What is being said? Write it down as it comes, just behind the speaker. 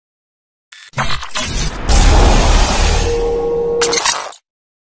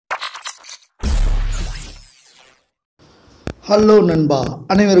Hello நண்பா,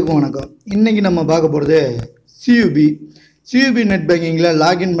 அனைவருக்கும் வணக்கம். இன்றைக்கி நம்ம பார்க்க போகிறது CUB நெட் பேங்கிங்கில்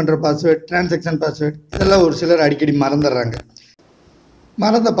லாகின் பண்ணுற பாஸ்வேர்ட், டிரான்சாக்ஷன் பாஸ்வேர்ட் இதெல்லாம் ஒரு சிலர் அடிக்கடி மறந்துடுறாங்க.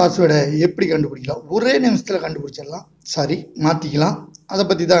 மறந்த பாஸ்வேர்டை எப்படி கண்டுபிடிக்கலாம்? ஒரே நிமிஷத்தில் கண்டுபிடிச்சிடலாம், மாற்றிக்கலாம். அதை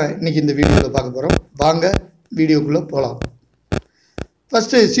பற்றி தான் இன்றைக்கி இந்த வீடியோவில் பார்க்க போகிறோம். வாங்க வீடியோக்குள்ளே போகலாம்.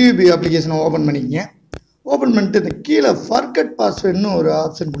 ஃபஸ்ட்டு CUB அப்ளிகேஷனை ஓப்பன் பண்ணிக்கங்க. ஓப்பன் பண்ணிட்டு இந்த கீழே ஃபர்கட் பாஸ்வேர்டுன்னு ஒரு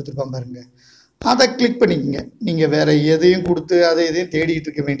ஆப்ஷன் கொடுத்துருப்பான் பாருங்கள், அதை கிளிக் பண்ணிக்கங்க. நீங்கள் வேறு எதையும் கொடுத்து அதை எதையும் தேடிக்கிட்டு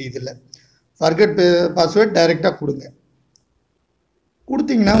இருக்க வேண்டியதில்லை. ஃபர்கட் பாஸ்வேர்ட் டைரெக்டாக கொடுங்க.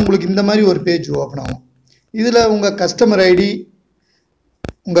 கொடுத்தீங்கன்னா உங்களுக்கு இந்த மாதிரி ஒரு பேஜ் ஓப்பன் ஆகும். இதில் உங்கள் கஸ்டமர் ஐடி,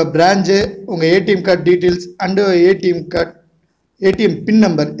 உங்கள் பிரான்ச்சு, உங்கள் ATM card details and ATM bin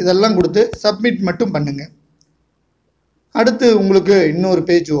number இதெல்லாம் கொடுத்து சப்மிட் மட்டும் பண்ணுங்கள். அடுத்து உங்களுக்கு இன்னொரு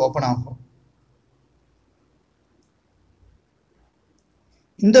பேஜ் ஓப்பன் ஆகும்.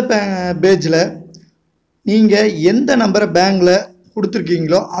 இந்த பேஜில் நீங்கள் எந்த நம்பரை பேங்கில்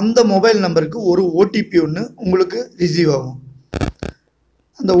கொடுத்துருக்கீங்களோ அந்த மொபைல் நம்பருக்கு ஒரு ஓடிபி ஒன்று உங்களுக்கு ரிசீவ் ஆகும்.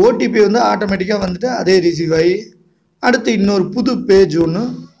 அந்த ஓடிபி வந்து ஆட்டோமேட்டிக்காக வந்துட்டு அதே ரிசீவ் ஆகி அடுத்து இன்னொரு புது பேஜ் ஒன்று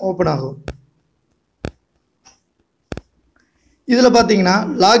ஓப்பன் ஆகும். இதில் பார்த்தீங்கன்னா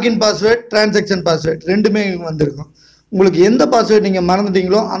லாகின் பாஸ்வேர்ட், டிரான்சாக்ஷன் பாஸ்வேர்ட் ரெண்டுமே வந்திருக்கும். உங்களுக்கு எந்த பாஸ்வேர்டு நீங்கள்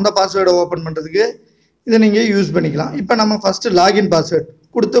மறந்துட்டீங்களோ அந்த பாஸ்வேர்டை ஓப்பன் பண்ணுறதுக்கு இதை நீங்கள் யூஸ் பண்ணிக்கலாம். இப்போ நம்ம ஃபஸ்ட்டு லாகின் பாஸ்வேர்ட்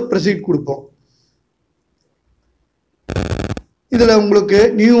கொடுத்து ப்ரொசீட் கொடுப்போம். இதில் உங்களுக்கு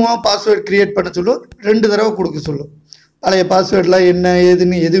நியூவாக பாஸ்வேர்டு க்ரியேட் பண்ண சொல்லும், 2 தடவை கொடுக்க சொல்லும். பழைய பாஸ்வேர்டெலாம் என்ன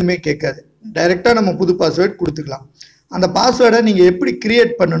ஏதுன்னு எதுவுமே கேட்காது. டைரெக்டாக நம்ம புது பாஸ்வேர்டு கொடுத்துக்கலாம். அந்த பாஸ்வேர்டை நீங்கள் எப்படி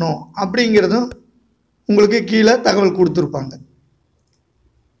க்ரியேட் பண்ணணும் அப்படிங்கிறதும் உங்களுக்கு கீழே தகவல் கொடுத்துருப்பாங்க.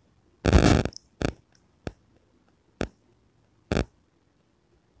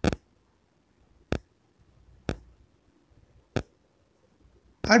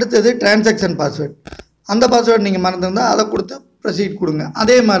 அடுத்தது டிரான்சாக்ஷன் பாஸ்வேர்ட். அந்த பாஸ்வேர்டு நீங்கள் மறந்துருந்தால் அதை கொடுத்து ப்ரொசீட் கொடுங்க.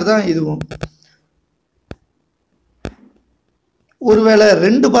 அதே மாதிரி தான் இதுவும். ஒருவேளை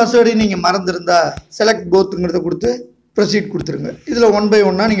 2 பாஸ்வேர்டையும் நீங்கள் மறந்துருந்தால் செலக்ட் போத்துங்கிறத கொடுத்து ப்ரொசீட் கொடுத்துருங்க. இதில் 1 by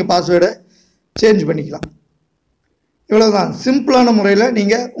 1 நீங்கள் பாஸ்வேர்டை சேஞ்ச் பண்ணிக்கலாம். இவ்வளோதான், சிம்பிளான முறையில்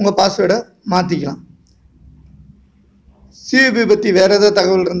நீங்கள் உங்கள் பாஸ்வேர்டை மாற்றிக்கலாம். CUB பற்றி வேறு ஏதாவது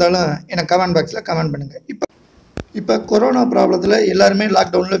தகவல் இருந்தாலும் எனக்கு கமெண்ட் பாக்ஸில் கமெண்ட் பண்ணுங்கள். இப்போ கொரோனா ப்ராப்ளத்தில் எல்லாருமே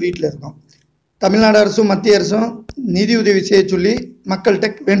லாக்டவுனில் வீட்டில் இருக்கோம். தமிழ்நாடு அரசும் மத்திய அரசும் நிதி உதவி செய்ய சொல்லி மக்கள்கிட்ட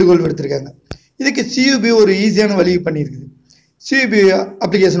வேண்டுகோள் விடுத்திருக்காங்க. இதுக்கு CUB ஒரு ஈஸியான வழி பண்ணியிருக்குது. CUB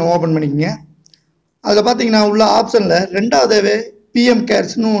அப்ளிகேஷனை ஓப்பன் பண்ணிக்கங்க. அதில் பார்த்தீங்கன்னா உள்ள ஆப்ஷனில் 2வது PM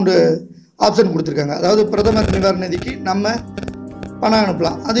கேர்ஸ்னு ஒரு ஆப்ஷன் கொடுத்துருக்காங்க. அதாவது பிரதமர் நிவாரண நிதிக்கு நம்ம பணம்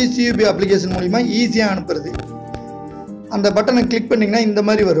அனுப்பலாம். அது CUB அப்ளிகேஷன் மூலிமா ஈஸியாக அனுப்புறது. அந்த பட்டனை கிளிக் பண்ணிங்கன்னா இந்த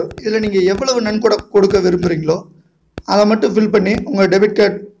மாதிரி வரும். இதில் நீங்கள் எவ்வளவு நன்கொடை கொடுக்க விரும்புகிறீங்களோ அதை மட்டும் ஃபில் பண்ணி உங்கள் டெபிட்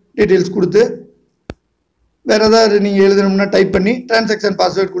கார்டு டீட்டெயில்ஸ் கொடுத்து வேறு ஏதாவது நீங்கள் எழுதணும்னா டைப் பண்ணி டிரான்சாக்ஷன்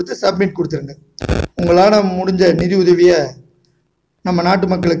பாஸ்வேர்டு கொடுத்து சப்மிட் கொடுத்துருங்க. உங்களால் முடிஞ்ச நிதி உதவியை நம்ம நாட்டு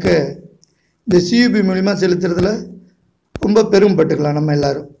மக்களுக்கு இந்த CUB மூலிமா செலுத்துறதுல ரொம்ப பெருமைப்பட்டுக்கலாம் நம்ம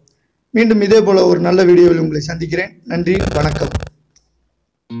எல்லாரும். மீண்டும் இதே போல் ஒரு நல்ல வீடியோவில் உங்களை சந்திக்கிறேன். நன்றி, வணக்கம்.